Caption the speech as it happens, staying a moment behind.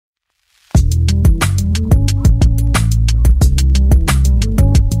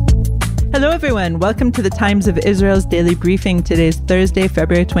Hello, everyone. Welcome to the Times of Israel's daily briefing. Today's Thursday,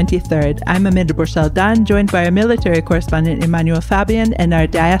 February 23rd. I'm Amanda Borshel-Dan, joined by our military correspondent, Emmanuel Fabian, and our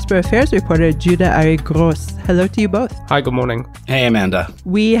diaspora affairs reporter, Judah Ari Gross. Hello to you both. Hi, good morning. Hey, Amanda.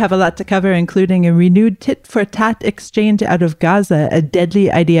 We have a lot to cover, including a renewed tit-for-tat exchange out of Gaza, a deadly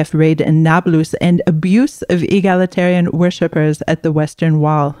IDF raid in Nablus, and abuse of egalitarian worshippers at the Western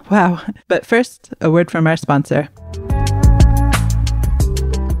Wall. Wow. But first, a word from our sponsor.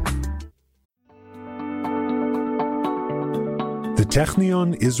 The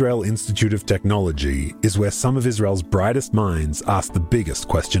Technion Israel Institute of Technology is where some of Israel's brightest minds ask the biggest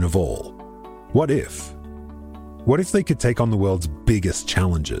question of all. What if? What if they could take on the world's biggest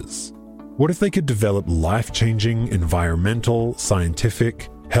challenges? What if they could develop life-changing environmental, scientific,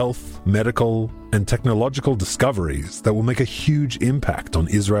 health, medical, and technological discoveries that will make a huge impact on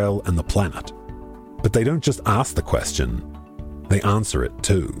Israel and the planet? But they don't just ask the question, they answer it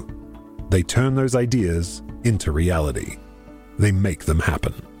too. They turn those ideas into reality. They make them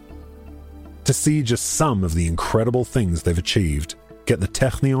happen. To see just some of the incredible things they've achieved, get the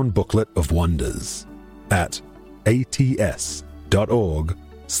Technion Booklet of Wonders at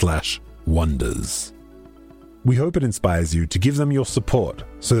ats.org/wonders. We hope it inspires you to give them your support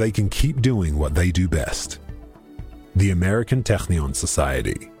so they can keep doing what they do best. The American Technion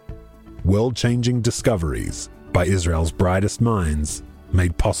Society. World-changing discoveries by Israel's brightest minds,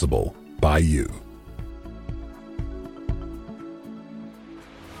 made possible by you.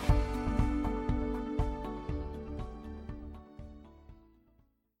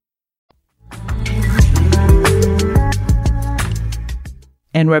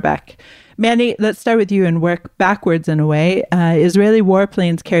 And we're back. Manny, let's start with you and work backwards in a way. Israeli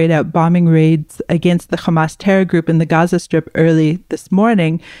warplanes carried out bombing raids against the Hamas terror group in the Gaza Strip early this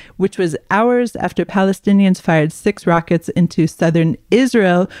morning, which was hours after Palestinians fired 6 rockets into southern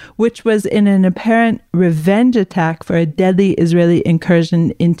Israel, which was in an apparent revenge attack for a deadly Israeli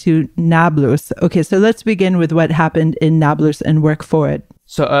incursion into Nablus. Okay, so let's begin with what happened in Nablus and work forward.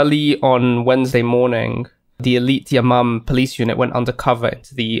 So early on Wednesday morning, the elite Yamam police unit went undercover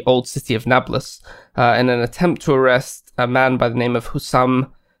into the old city of Nablus in an attempt to arrest a man by the name of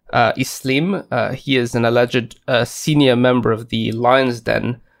Hussam Islim. He is an alleged senior member of the Lion's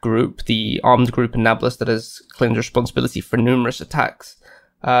Den group, the armed group in Nablus that has claimed responsibility for numerous attacks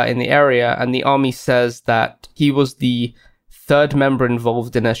in the area. And the army says that he was the third member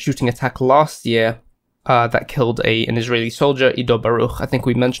involved in a shooting attack last year that killed an Israeli soldier, Ido Baruch. I think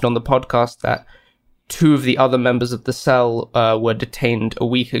we mentioned on the podcast that 2 of the other members of the cell were detained a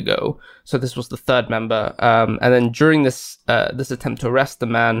week ago. So this was the third member. And then during this attempt to arrest the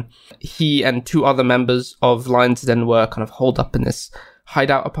man, he and 2 other members of Lion's Den were kind of holed up in this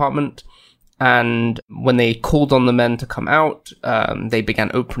hideout apartment. And when they called on the men to come out, they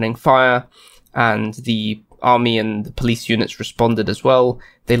began opening fire, and the army and the police units responded as well.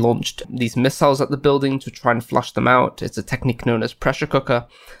 They launched these missiles at the building to try and flush them out. It's a technique known as pressure cooker.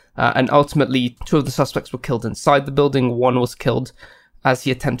 And ultimately, 2 of the suspects were killed inside the building. 1 was killed as he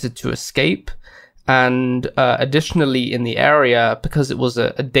attempted to escape. And additionally, in the area, because it was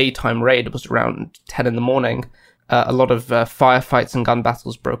a daytime raid, it was around 10 in the morning, a lot of firefights and gun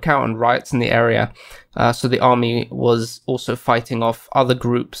battles broke out and riots in the area. So the army was also fighting off other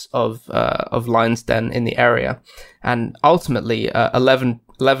groups of Lion's Den in the area. And ultimately, 11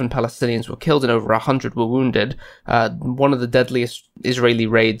 Palestinians were killed and over 100 were wounded. One of the deadliest Israeli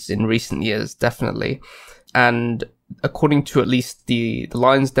raids in recent years, definitely. And according to at least the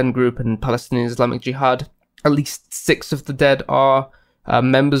Lion's Den group and Palestinian Islamic Jihad, at least 6 of the dead are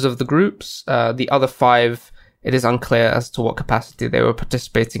members of the groups. The other 5, it is unclear as to what capacity they were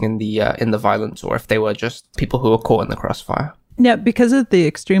participating in the violence, or if they were just people who were caught in the crossfire. Yeah, because of the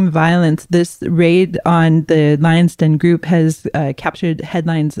extreme violence, this raid on the Lion's Den group has captured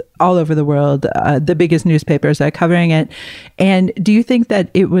headlines all over the world. The biggest newspapers are covering it. And do you think that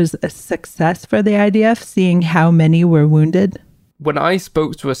it was a success for the IDF, seeing how many were wounded? When I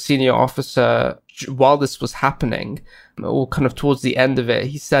spoke to a senior officer while this was happening, or kind of towards the end of it,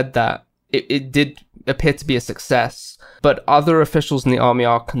 he said that it did appear to be a success. But other officials in the army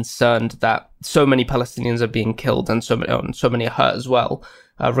are concerned that so many Palestinians are being killed and so many are hurt as well,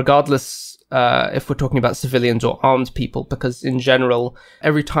 regardless if we're talking about civilians or armed people, because in general,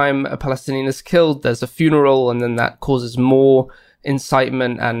 every time a Palestinian is killed, there's a funeral, and then that causes more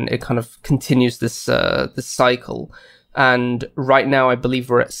incitement, and it kind of continues this cycle. And right now, I believe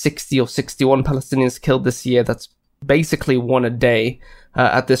we're at 60 or 61 Palestinians killed this year. That's basically 1 a day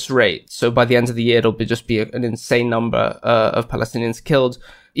at this rate. So by the end of the year, it'll be an insane number of Palestinians killed.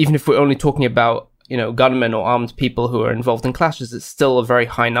 Even if we're only talking about gunmen or armed people who are involved in clashes, it's still a very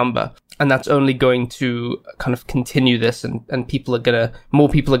high number. And that's only going to kind of continue this, and more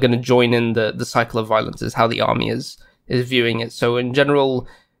people are gonna join in the cycle of violence, is how the army is viewing it. So in general,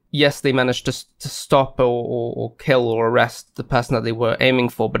 yes, they managed to stop or kill or arrest the person that they were aiming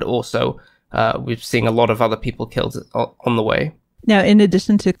for, but also we're seeing a lot of other people killed on the way. Now, in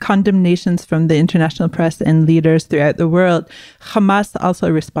addition to condemnations from the international press and leaders throughout the world, Hamas also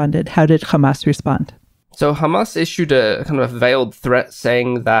responded. How did Hamas respond? So Hamas issued a kind of veiled threat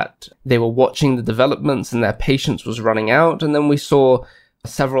saying that they were watching the developments and their patience was running out. And then we saw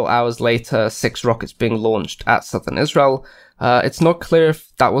several hours later 6 rockets being launched at southern Israel. It's not clear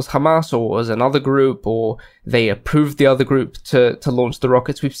if that was Hamas or was another group, or they approved the other group to launch the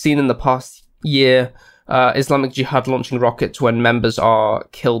rockets. We've seen in the past year Islamic Jihad launching rockets when members are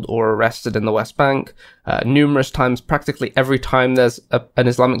killed or arrested in the West Bank. Numerous times, practically every time there's an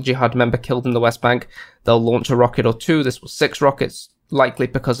Islamic Jihad member killed in the West Bank, they'll launch a rocket or 2. This was 6 rockets, likely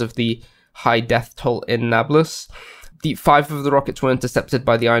because of the high death toll in Nablus. 5 of the rockets were intercepted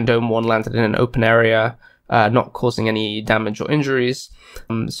by the Iron Dome. 1 landed in an open area, not causing any damage or injuries.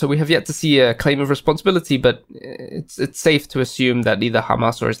 So we have yet to see a claim of responsibility, but it's safe to assume that either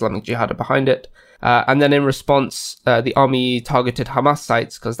Hamas or Islamic Jihad are behind it. And then in response, the army targeted Hamas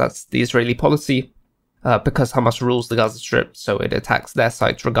sites, because that's the Israeli policy, because Hamas rules the Gaza Strip, so it attacks their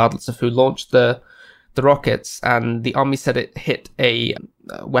sites regardless of who launched the rockets. And the army said it hit a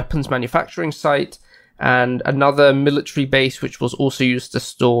weapons manufacturing site and another military base, which was also used to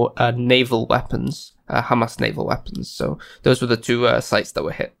store naval weapons, Hamas naval weapons. So those were the 2 sites that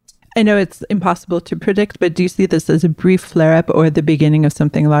were hit. I know it's impossible to predict, but do you see this as a brief flare-up or the beginning of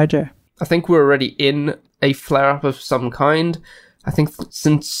something larger? I think we're already in a flare-up of some kind. I think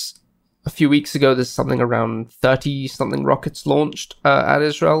since a few weeks ago, there's something around 30-something rockets launched at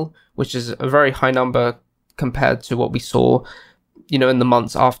Israel, which is a very high number compared to what we saw, in the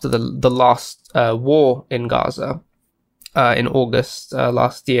months after the last war in Gaza in August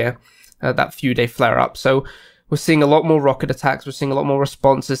last year, that few-day flare-up. So we're seeing a lot more rocket attacks. We're seeing a lot more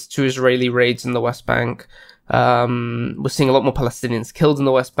responses to Israeli raids in the West Bank. We're seeing a lot more Palestinians killed in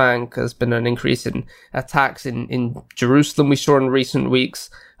the West Bank. There's been an increase in attacks in Jerusalem we saw in recent weeks.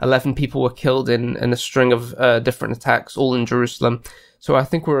 11 people were killed in a string of different attacks, all in Jerusalem. So I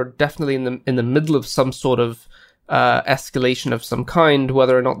think we're definitely in the middle of some sort of escalation of some kind.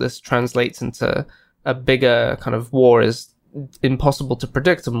 Whether or not this translates into a bigger kind of war is impossible to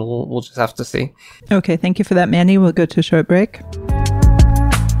predict, and we'll just have to see. Okay, thank you for that, Manny. We'll go to a short break.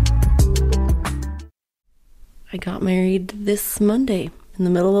 I got married this Monday in the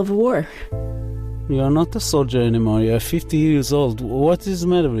middle of a war. You're not a soldier anymore. You're 50 years old. What is the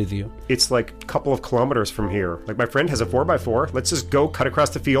matter with you? It's like a couple of kilometers from here. Like, my friend has a 4x4. Let's just go cut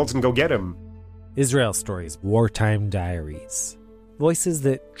across the fields and go get him. Israel Stories, Wartime Diaries. Voices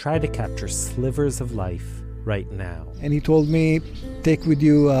that try to capture slivers of life right now. And he told me, take with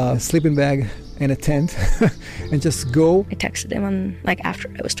you a sleeping bag and a tent and just go. I texted him after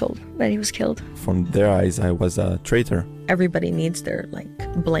I was told that he was killed. From their eyes, I was a traitor. Everybody needs their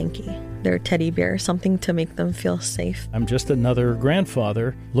blankie, their teddy bear, something to make them feel safe. I'm just another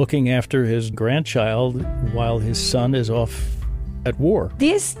grandfather looking after his grandchild while his son is off at war.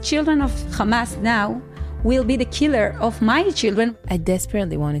 These children of Hamas now will be the killer of my children. I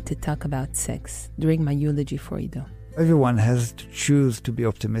desperately wanted to talk about sex during my eulogy for Ido. Everyone has to choose to be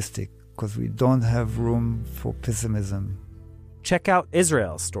optimistic, because we don't have room for pessimism. Check out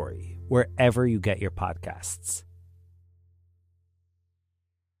Israel Story wherever you get your podcasts.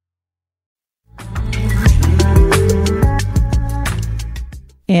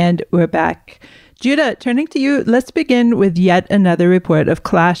 And we're back. Judah, turning to you, let's begin with yet another report of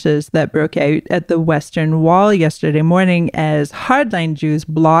clashes that broke out at the Western Wall yesterday morning as hardline Jews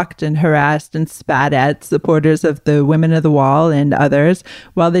blocked and harassed and spat at supporters of the Women of the Wall and others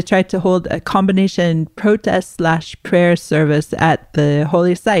while they tried to hold a combination protest/prayer service at the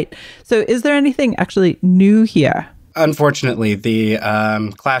holy site. So is there anything actually new here? Unfortunately, the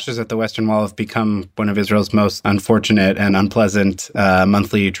clashes at the Western Wall have become one of Israel's most unfortunate and unpleasant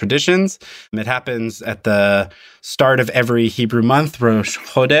monthly traditions. It happens at the start of every Hebrew month, Rosh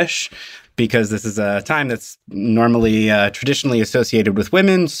Chodesh, because this is a time that's normally traditionally associated with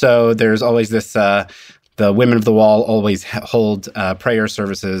women. So there's always this... the Women of the Wall always hold prayer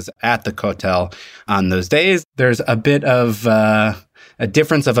services at the Kotel on those days. There's a bit of a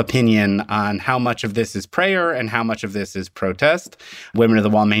difference of opinion on how much of this is prayer and how much of this is protest. Women of the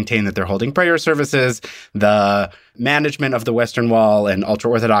Wall maintain that they're holding prayer services. The management of the Western Wall and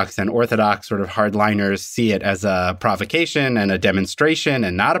ultra-Orthodox and Orthodox sort of hardliners see it as a provocation and a demonstration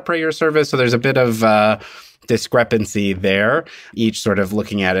and not a prayer service. So there's a bit of discrepancy there, each sort of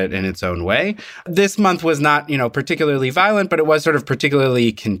looking at it in its own way. This month was not, particularly violent, but it was sort of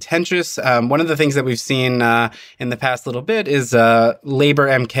particularly contentious. One of the things that we've seen in the past little bit is Labor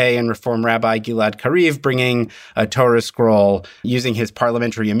MK and Reform Rabbi Gilad Kariv bringing a Torah scroll using his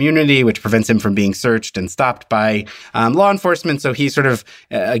parliamentary immunity, which prevents him from being searched and stopped by law enforcement. So he sort of,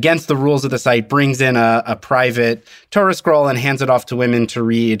 against the rules of the site, brings in a private Torah scroll and hands it off to women to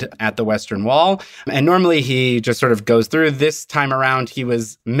read at the Western Wall. And normally he just sort of goes through. This time around, he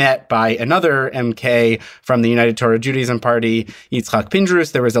was met by another MK from the United Torah Judaism Party, Yitzhak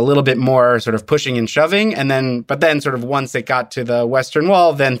Pindrus. There was a little bit more sort of pushing and shoving. But then sort of once it got to the Western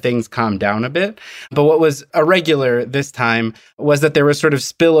Wall, then things calmed down a bit. But what was irregular this time was that there was sort of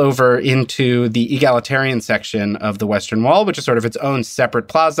spillover into the egalitarian section of the Western Wall, which is sort of its own separate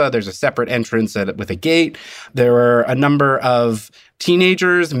plaza. There's a separate entrance with a gate. There were a number of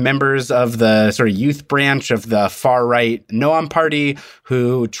teenagers, members of the sort of youth branch of the far-right Noam Party,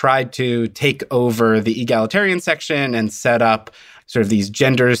 who tried to take over the egalitarian section and set up sort of these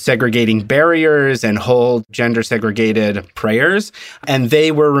gender-segregating barriers and hold gender-segregated prayers. And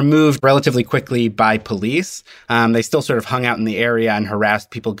they were removed relatively quickly by police. They still sort of hung out in the area and harassed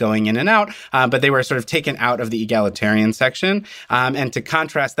people going in and out, but they were sort of taken out of the egalitarian section. And to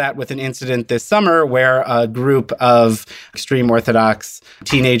contrast that with an incident this summer where a group of extreme Orthodox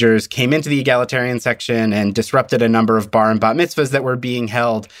teenagers came into the egalitarian section and disrupted a number of bar and bat mitzvahs that were being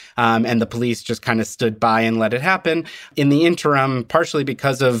held, and the police just kind of stood by and let it happen. In the interim, partially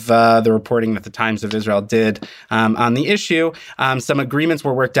because of the reporting that the Times of Israel did on the issue, some agreements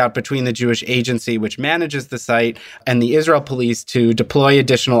were worked out between the Jewish agency, which manages the site, and the Israel police to deploy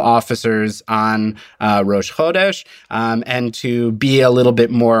additional officers on Rosh Chodesh and to be a little bit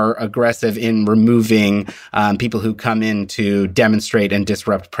more aggressive in removing people who come in to demonstrate and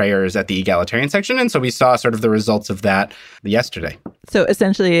disrupt prayers at the egalitarian section. And so we saw sort of the results of that yesterday. So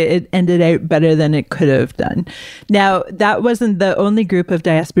essentially, it ended out better than it could have done. Now, that wasn't the only group of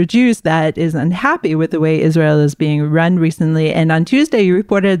diaspora Jews that is unhappy with the way Israel is being run recently. And on Tuesday, you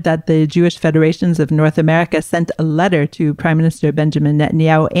reported that the Jewish Federations of North America sent a letter to Prime Minister Benjamin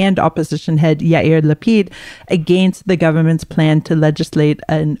Netanyahu and opposition head Yair Lapid against the government's plan to legislate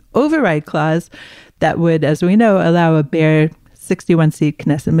an override clause that would, as we know, allow a bare 61-seat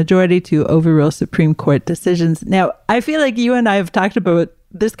Knesset majority to overrule Supreme Court decisions. Now, I feel like you and I have talked about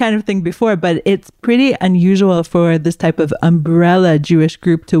this kind of thing before, but it's pretty unusual for this type of umbrella Jewish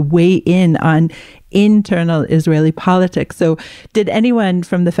group to weigh in on internal Israeli politics. So did anyone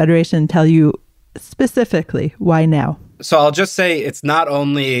from the Federation tell you specifically why now? So I'll just say it's not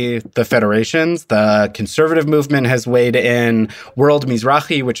only the federations. The conservative movement has weighed in. World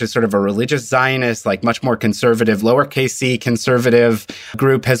Mizrahi, which is sort of a religious Zionist, like much more conservative, lowercase c conservative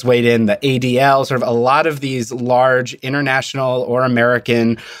group, has weighed in. The ADL, sort of a lot of these large international or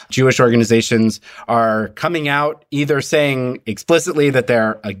American Jewish organizations are coming out either saying explicitly that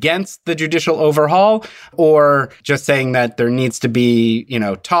they're against the judicial overhaul or just saying that there needs to be,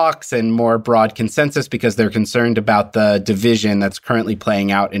 talks and more broad consensus because they're concerned about the division that's currently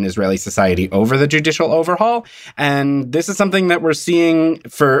playing out in Israeli society over the judicial overhaul. And this is something that we're seeing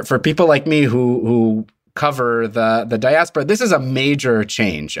for people like me who cover the diaspora. This is a major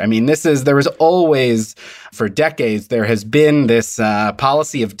change. I mean, there was always, for decades, there has been this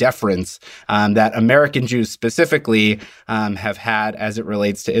policy of deference that American Jews specifically have had as it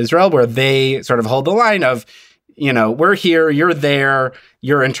relates to Israel, where they sort of hold the line of, we're here, you're there,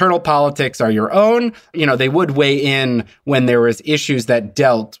 your internal politics are your own. They would weigh in when there was issues that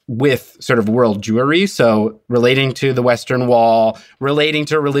dealt with sort of world Jewry, so relating to the Western Wall, relating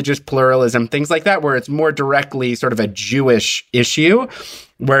to religious pluralism, things like that, where it's more directly sort of a Jewish issue,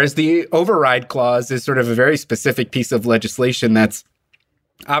 whereas the override clause is sort of a very specific piece of legislation that's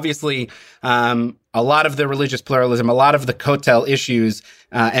obviously a lot of the religious pluralism, a lot of the Kotel issues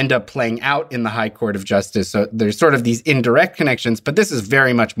end up playing out in the High Court of Justice. So there's sort of these indirect connections, but this is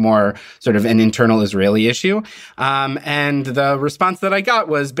very much more sort of an internal Israeli issue. And the response that I got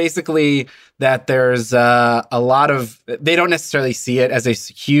was basically that there's a lot of, they don't necessarily see it as a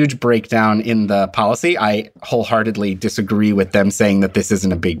huge breakdown in the policy. I wholeheartedly disagree with them saying that this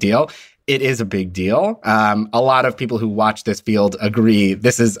isn't a big deal. It is a big deal. A lot of people who watch this field agree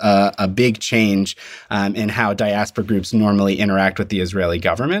this is a big change in how diaspora groups normally interact with the Israeli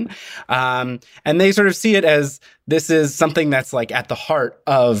government. And they sort of see it as this is something that's like at the heart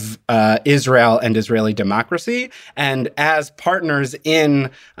of Israel and Israeli democracy. And as partners in,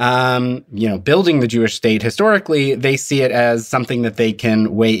 building the Jewish state historically, they see it as something that they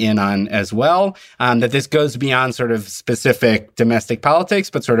can weigh in on as well. That this goes beyond sort of specific domestic politics,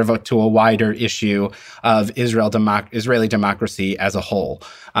 but sort of to a wider issue of Israeli democracy as a whole.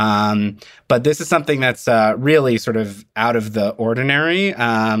 But this is something that's really sort of out of the ordinary.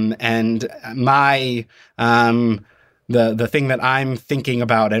 And my the thing that I'm thinking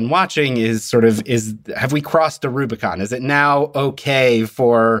about and watching is have we crossed the Rubicon? Is it now okay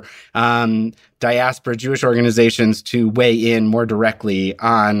for diaspora Jewish organizations to weigh in more directly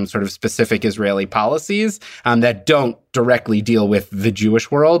on sort of specific Israeli policies that don't directly deal with the Jewish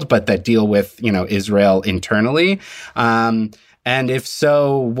world, but that deal with, Israel internally? And if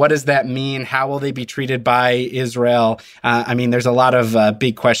so, what does that mean? How will they be treated by Israel? There's a lot of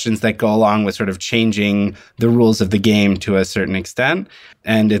big questions that go along with sort of changing the rules of the game to a certain extent.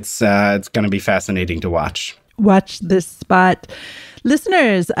 And it's going to be fascinating to watch. Watch this spot.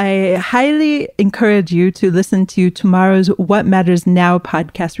 Listeners, I highly encourage you to listen to tomorrow's What Matters Now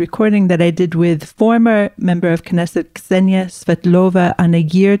podcast recording that I did with former member of Knesset Ksenia Svetlova on a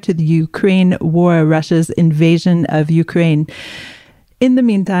year to the Ukraine war, Russia's invasion of Ukraine. In the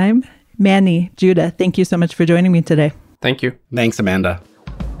meantime, Manny, Judah, thank you so much for joining me today. Thank you. Thanks, Amanda.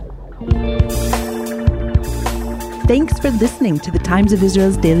 Thanks for listening to the Times of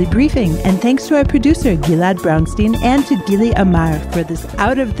Israel's Daily Briefing, and thanks to our producer, Gilad Brownstein, and to Gili Amar for this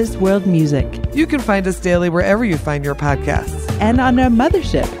out-of-this-world music. You can find us daily wherever you find your podcasts. And on our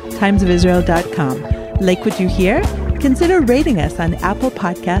mothership, timesofisrael.com. Like what you hear? Consider rating us on Apple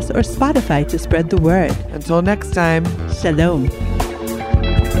Podcasts or Spotify to spread the word. Until next time, Shalom.